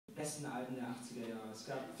besten Alben der 80er Jahre. Es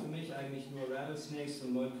gab für mich eigentlich nur Rattlesnakes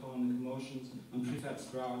und Lloyd Cohen and the Commotions und Prefab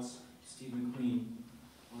Sprouts, Steve McQueen.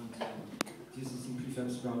 Und dieses ist ein Prefab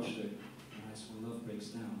Sprout Stück. Das heißt When Love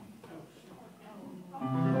Breaks Down.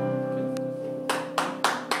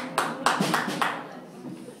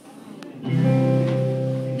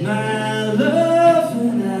 My love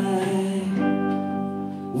and I,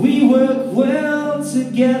 we work well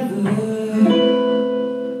together,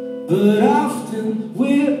 but often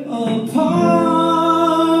we're apart.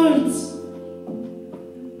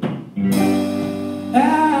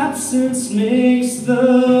 Absence makes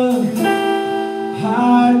the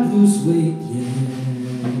heart lose weight, yeah.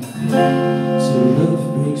 So love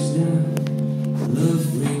breaks down, love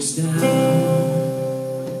breaks down.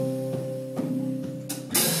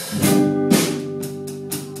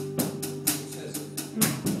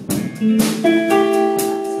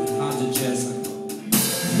 It's hard to jazz like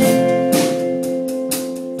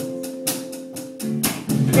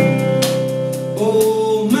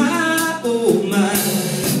oh my,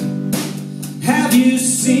 have you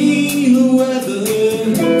seen the weather?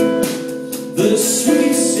 The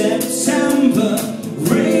sweet September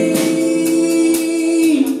rain,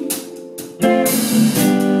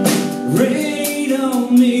 rain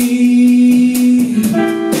on me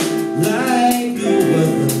like the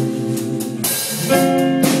weather.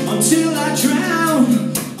 Until I drown,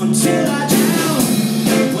 until I drown.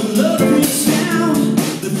 When love breaks down,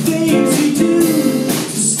 the things you do to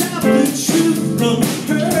stop the truth from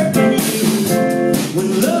hurting you. When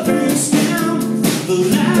love breaks down, the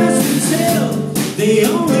lies we tell, they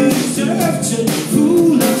only serve to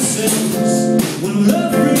fool ourselves. When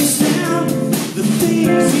love breaks down, the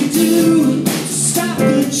things you do to stop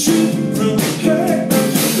the truth from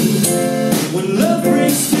hurting you. When love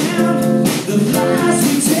breaks down, the lies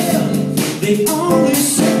we tell, they only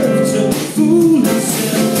serve to fool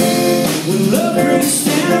ourselves. When love breaks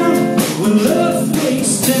down, when love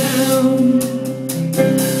breaks down.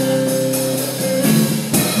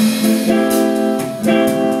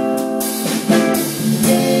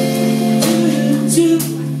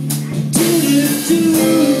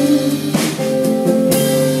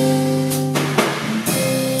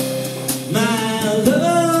 My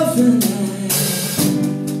love and I,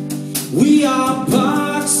 we are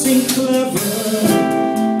boxing clever.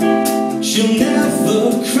 She'll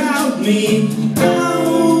never crowd me out.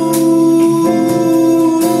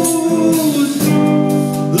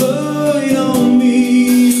 Lloyd on me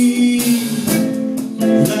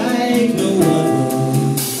like no other.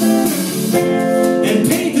 And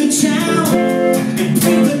paint the town, and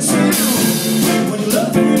paint the town. When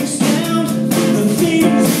love breaks down, the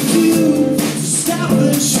things you do to stop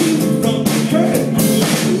the truth from hurting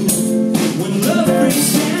you. When love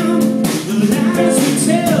breaks down, the lies we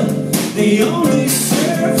tell, they only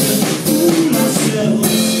serve to fool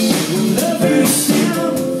ourselves. When love breaks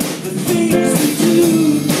down, the things we do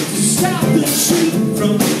to stop the truth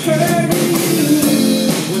from hurting you.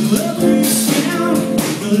 When love breaks down,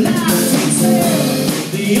 the lies we tell,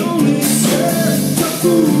 they only serve to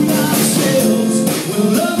fool ourselves. When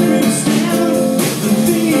love breaks down, the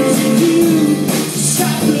things you do to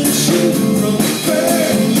stop the truth from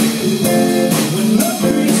hurting you. When love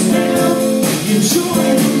breaks down, you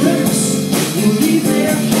join the rest, will leave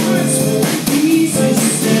their hearts for easy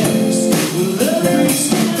steps. When love breaks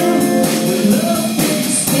down, when love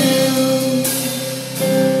breaks down.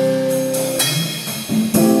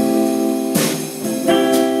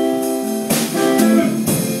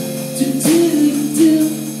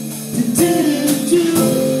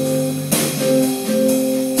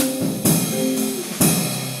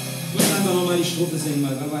 Ich muss einfach nochmal die Strophe singen,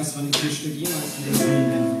 weil wer weiß, wann ich das Stück jemals wieder singen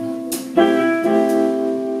werde.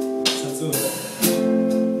 Das hat so.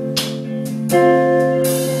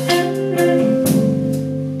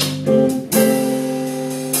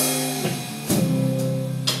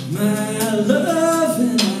 My love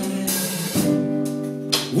and I,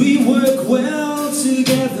 we work well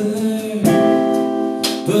together,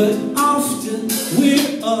 but often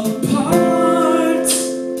we're apart.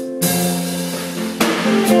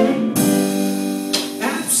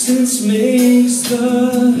 Absence makes the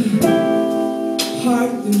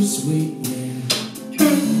heart lose weight, yeah.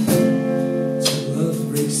 So love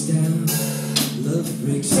breaks down, love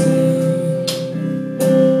breaks down.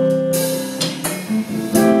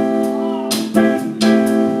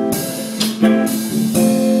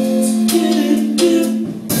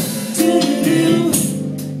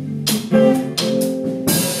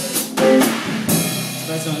 Ich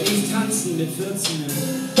weiß noch, ich tanzen mit 14.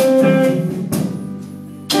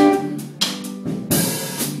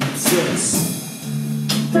 Yes.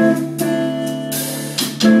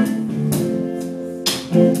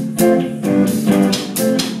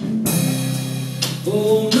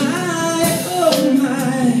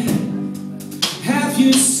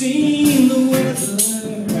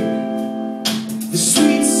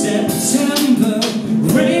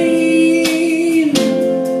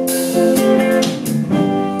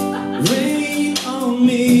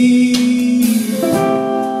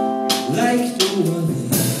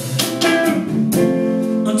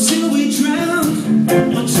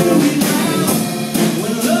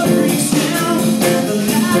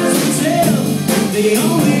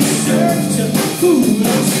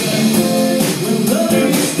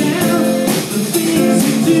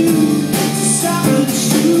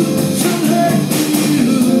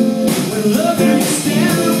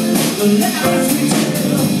 the loudest